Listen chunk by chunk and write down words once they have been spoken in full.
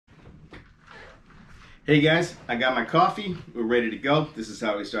Hey guys, I got my coffee. We're ready to go. This is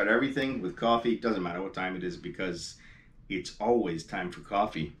how we start everything with coffee. Doesn't matter what time it is because it's always time for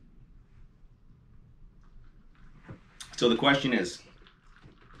coffee. So the question is,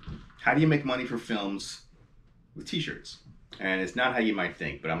 how do you make money for films with t-shirts? And it's not how you might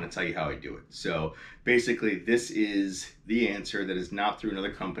think, but I'm going to tell you how I do it. So basically, this is the answer that is not through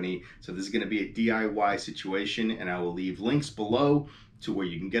another company. So this is going to be a DIY situation, and I will leave links below to where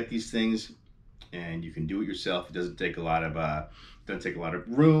you can get these things and you can do it yourself. It doesn't take a lot of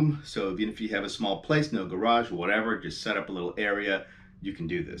room. So even if you have a small place, no garage, whatever, just set up a little area, you can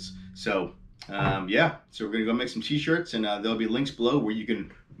do this. So yeah, so we're gonna go make some t-shirts, and there'll be links below where you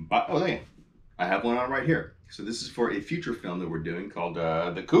can buy. Oh yeah, I have one on right here. So this is for a feature film that we're doing called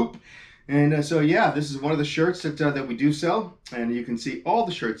The Coop. And so yeah, this is one of the shirts that we do sell, and you can see all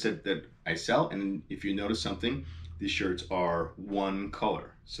the shirts that I sell. And if you notice something, these shirts are one color.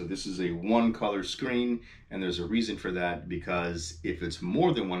 So this is a one color screen, and there's a reason for that, because if it's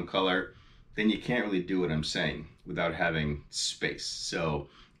more than one color, then you can't really do what I'm saying without having space. So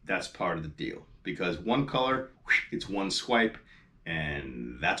that's part of the deal, because one color, it's one swipe,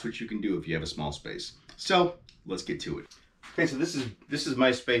 and that's what you can do if you have a small space. So let's get to it. Okay, so this is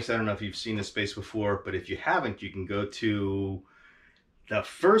my space. I don't know if you've seen this space before, but if you haven't, you can go to the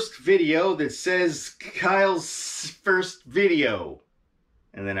first video that says Kyle's first video.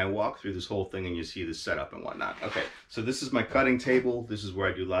 And then I walk through this whole thing and you see the setup and whatnot. Okay, so this is my cutting table. This is where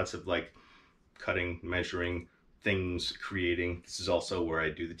I do lots of like cutting, measuring, things, creating. This is also where I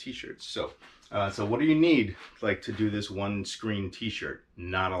do the t-shirts. So what do you need like to do this one screen t-shirt?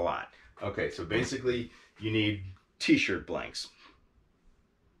 Not a lot. Okay, so basically you need t-shirt blanks.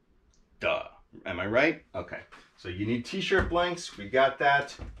 Duh. Am I right? Okay. So you need t-shirt blanks. We got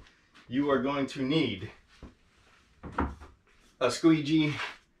that. You are going to need a squeegee.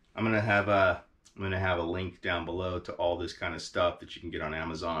 I'm gonna have a link down below to all this kind of stuff that you can get on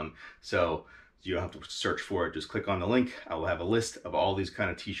Amazon. So you don't have to search for it. Just click on the link. I will have a list of all these kind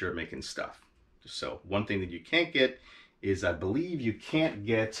of t-shirt making stuff. So one thing that you can't get is, I believe you can't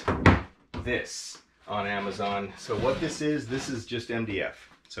get this on Amazon. So what this is just MDF.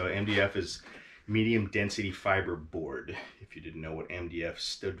 So MDF is medium density fiber board, if you didn't know what MDF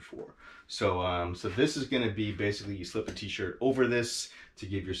stood for. So so this is going to be basically, you slip a t-shirt over this to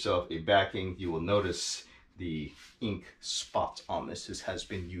give yourself a backing. You will notice the ink spot on this. This has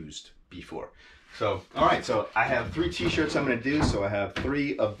been used before. So all right, so I have 3 t-shirts I'm going to do. So I have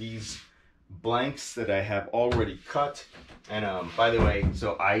 3 of these blanks that I have already cut. And by the way,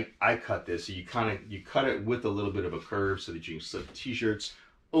 so I cut this, so you cut it with a little bit of a curve so that you can slip t-shirts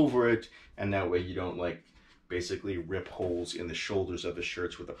over it, and that way you don't like basically rip holes in the shoulders of the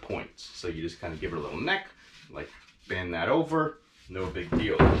shirts with a point. So you just kind of give it a little neck, like bend that over, no big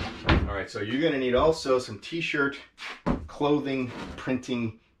deal. All right, so you're gonna need also some t-shirt clothing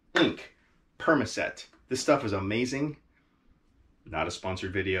printing ink, Permaset. This stuff is amazing. Not a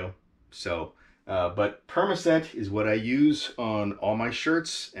sponsored video. So but Permaset is what I use on all my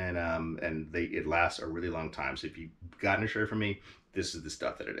shirts, and it lasts a really long time. So if you've gotten a shirt from me, this is the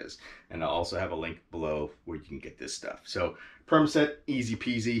stuff that it is. And I'll also have a link below where you can get this stuff. So Permaset, easy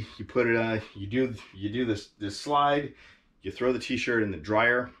peasy. You put it you do this slide, you throw the t-shirt in the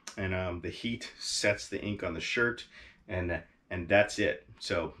dryer, and the heat sets the ink on the shirt, and that's it.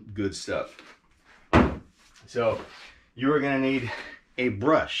 So good stuff. So you are gonna need a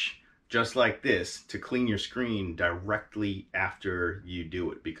brush just like this to clean your screen directly after you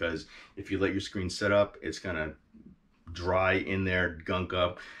do it, because if you let your screen set up, it's gonna dry in there, gunk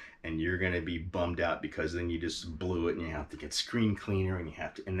up, and you're gonna be bummed out because then you just blew it and you have to get screen cleaner,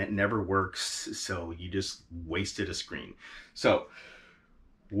 and that never works. So you just wasted a screen. So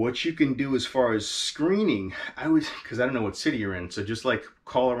what you can do as far as screening, because I don't know what city you're in, so just like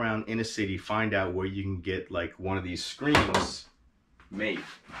call around in a city, find out where you can get like one of these screens made.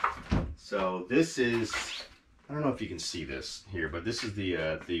 So this is, I don't know if you can see this here, but this is the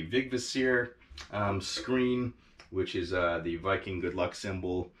Vigvisir screen, which is the Viking good luck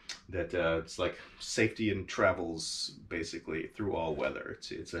symbol that it's like safety and travels basically through all weather.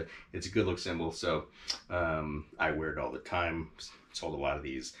 It's a good luck symbol. So I wear it all the time. Sold a lot of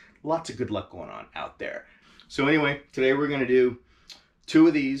these. Lots of good luck going on out there. So anyway, today we're going to do 2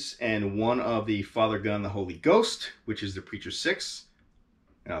 of these and 1 of the Father Gun the Holy Ghost, which is the Preacher 6.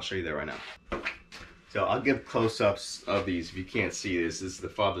 And I'll show you that right now. So I'll give close-ups of these. If you can't see this, this is the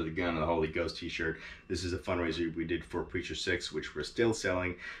Father, the Gun, and the Holy Ghost t-shirt. This is a fundraiser we did for Preacher 6, which we're still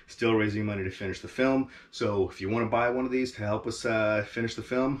selling, still raising money to finish the film. So if you want to buy one of these to help us finish the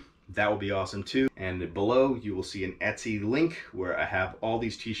film, that will be awesome too. And below you will see an Etsy link where I have all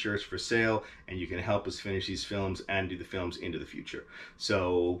these t-shirts for sale, and you can help us finish these films and do the films into the future.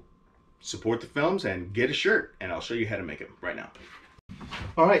 So support the films and get a shirt, and I'll show you how to make them right now.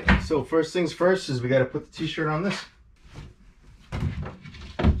 All right, so first things first is we got to put the t-shirt on this.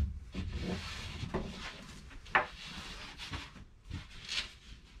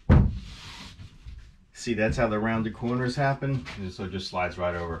 See, that's how the rounded corners happen. And so it just slides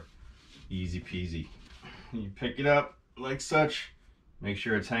right over. Easy peasy. You pick it up like such. Make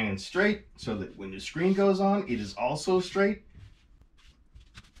sure it's hanging straight so that when the screen goes on, it is also straight.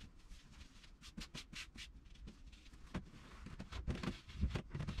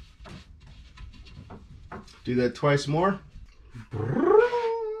 Do that twice more.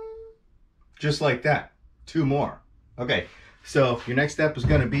 Just like that. 2 more. Okay. So your next step is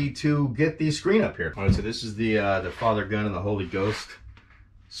going to be to get the screen up here. All right, so this is the Father Gun and the Holy Ghost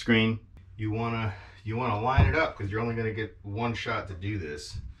screen. You wanna line it up because you're only going to get one shot to do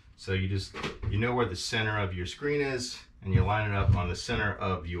this. So you know where the center of your screen is, and you line it up on the center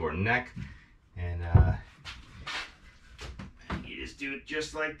of your neck, and you just do it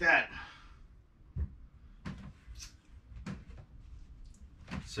just like that.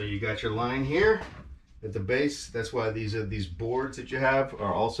 So you got your line here at the base. That's why these boards that you have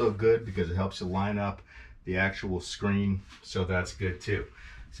are also good, because it helps you line up the actual screen. So that's good too.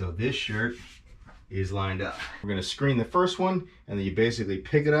 So this shirt is lined up. We're going to screen the first one, and then you basically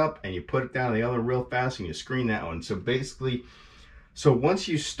pick it up and you put it down the other real fast and you screen that one. So basically, once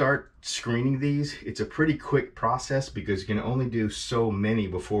you start screening these, it's a pretty quick process because you can only do so many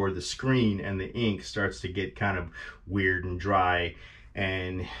before the screen and the ink starts to get kind of weird and dry,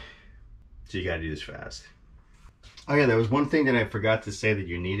 and so you got to do this fast. Oh yeah, there was one thing that I forgot to say that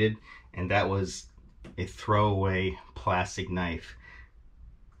you needed, and that was a throwaway plastic knife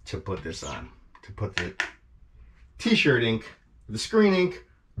to put this on, to put the t-shirt ink, the screen ink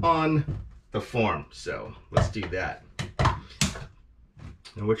on the form. So let's do that.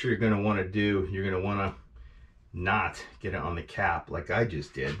 And what you're going to want to do, you're going to want to not get it on the cap like I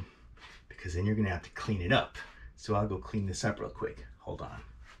just did, because then you're going to have to clean it up. So I'll go clean this up real quick. Hold on.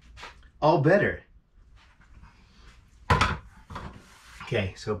 All better.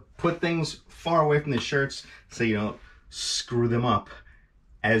 Okay, so put things far away from the shirts so you don't screw them up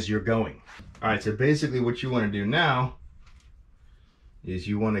as you're going. All right, so basically what you want to do now is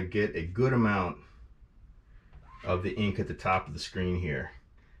you want to get a good amount of the ink at the top of the screen here,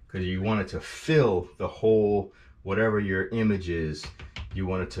 because you want it to fill the whole, whatever your image is, you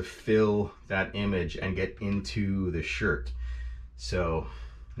want it to fill that image and get into the shirt. So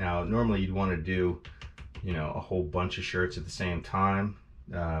now normally you'd want to do, you know, a whole bunch of shirts at the same time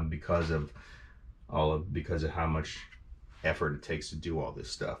because of how much effort it takes to do all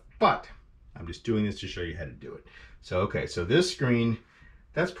this stuff. But I'm just doing this to show you how to do it. So okay, so this screen,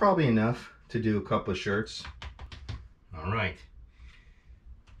 that's probably enough to do a couple of shirts. All right.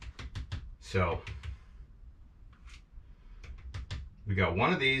 So we got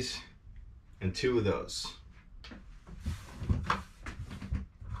one of these and 2 of those.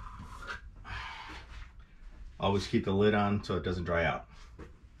 Always keep the lid on so it doesn't dry out.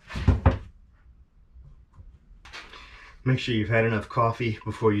 Make sure you've had enough coffee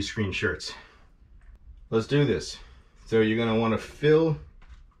before you screen shirts. Let's do this. So you're going to want to fill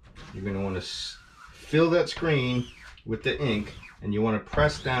that screen with the ink, and you want to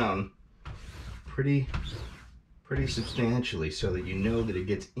press down pretty substantially so that you know that it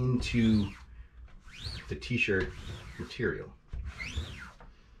gets into the t-shirt material.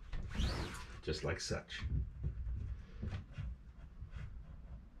 Just like such.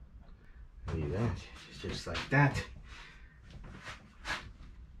 Do that, just like that.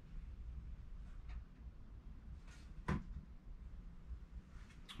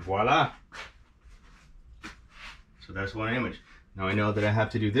 Voila. So that's one image. Now I know that I have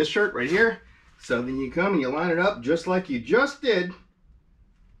to do this shirt right here. So then you come and you line it up just like you just did.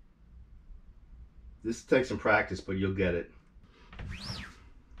 This takes some practice, but you'll get it.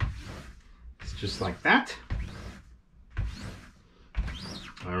 It's just like that.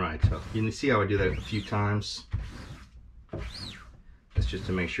 All right, so you can see how I do that a few times. That's just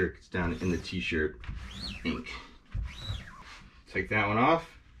to make sure it gets down in the t-shirt ink. Take that one off.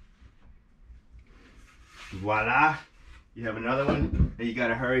 Voila. You have another one, and you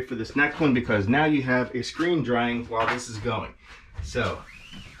gotta hurry for this next one because now you have a screen drying while this is going. So,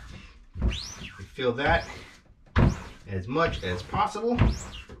 you fill that as much as possible,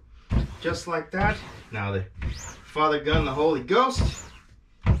 just like that. Now the Father Gun, the Holy Ghost,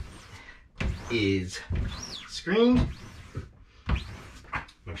 is screened.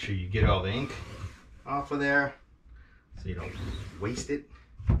 Make sure you get all the ink off of there so you don't waste it.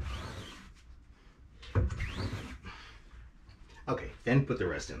 Okay, then put the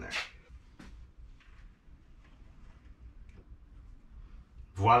rest in there.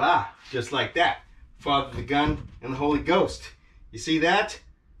 Voila, just like that. Father, the Gun, and the Holy Ghost. You see that?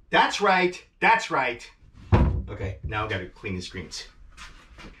 That's right, that's right. Okay, now I've got to clean the screens.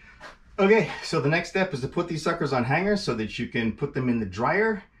 Okay, so the next step is to put these suckers on hangers so that you can put them in the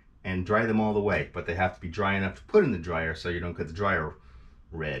dryer and dry them all the way. But they have to be dry enough to put in the dryer so you don't get the dryer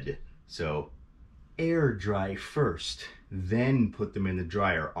red. So air dry first, then put them in the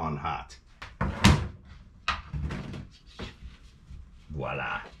dryer on hot.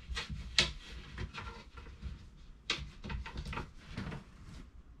 Voila.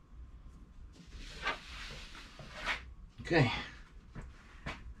 Okay,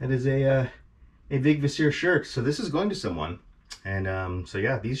 that is a Big Vizier shirt. So this is going to someone, and so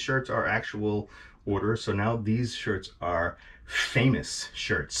yeah, these shirts are actual orders. So now these shirts are famous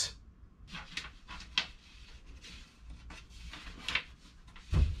shirts.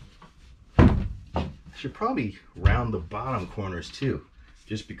 I should probably round the bottom corners too,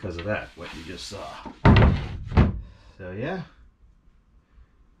 just because of that, what you just saw. So yeah,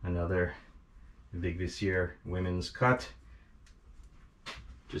 another Big Vizier women's cut.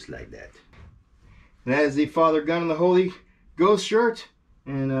 Just like that. And that is the Father, Gun, and the Holy Ghost shirt.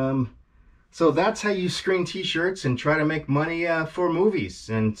 And so that's how you screen t-shirts and try to make money for movies.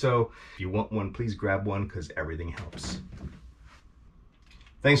 And so if you want one, please grab one because everything helps.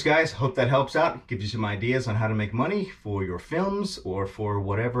 Thanks guys, hope that helps out. Gives you some ideas on how to make money for your films or for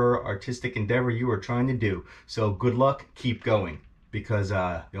whatever artistic endeavor you are trying to do. So good luck, keep going. Because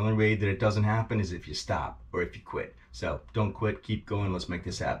the only way that it doesn't happen is if you stop or if you quit. So don't quit, keep going, let's make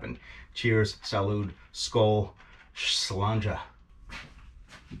this happen. Cheers, salud, skol, salanja.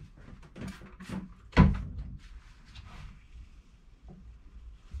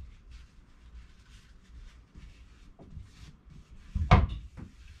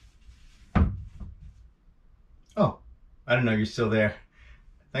 Oh, I didn't know you're still there.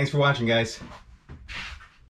 Thanks for watching, guys.